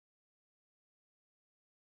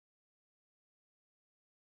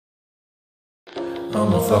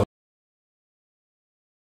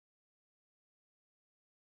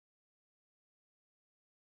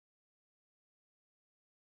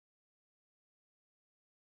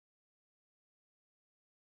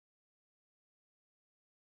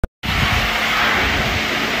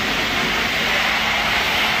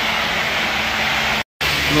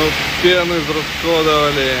Ну, пену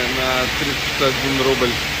израсходовали на 31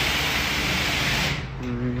 рубль.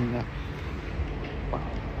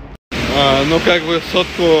 Ну, как бы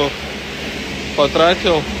сотку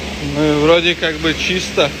потратил. Ну, вроде как бы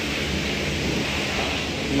чисто.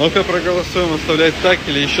 Ну-ка проголосуем, оставлять так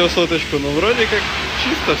или еще соточку. Ну, вроде как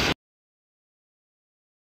чисто все.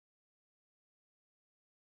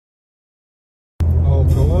 А у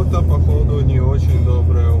кого-то, походу, не очень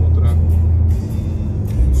доброе утро.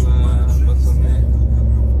 Пацаны,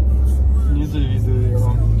 не завидую я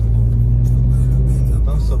вам. А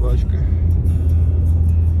там собачка.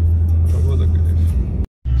 Погода, конечно.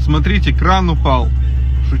 Смотрите, кран упал.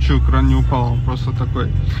 Шучу, кран не упал, он просто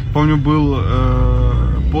такой. Помню, был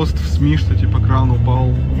пост в СМИ, что типа кран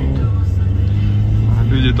упал.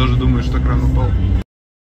 Люди тоже думают, что кран упал.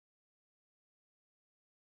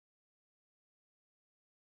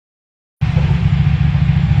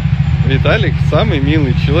 Виталик самый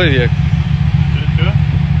милый человек. Что?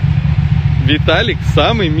 Виталик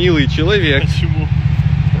самый милый человек. Почему?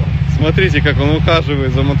 Смотрите, как он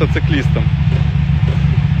ухаживает за мотоциклистом.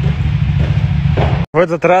 В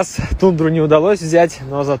этот раз тундру не удалось взять,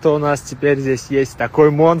 но зато у нас теперь здесь есть такой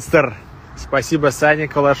монстр. Спасибо Сане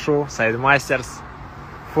Калашу, Сайдмастерс,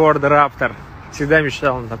 Ford Raptor. Всегда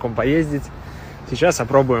мечтал на таком поездить. Сейчас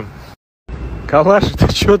опробуем. Калаш, ты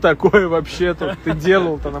что такое вообще тут ты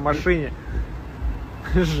делал-то на машине?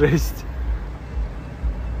 Жесть.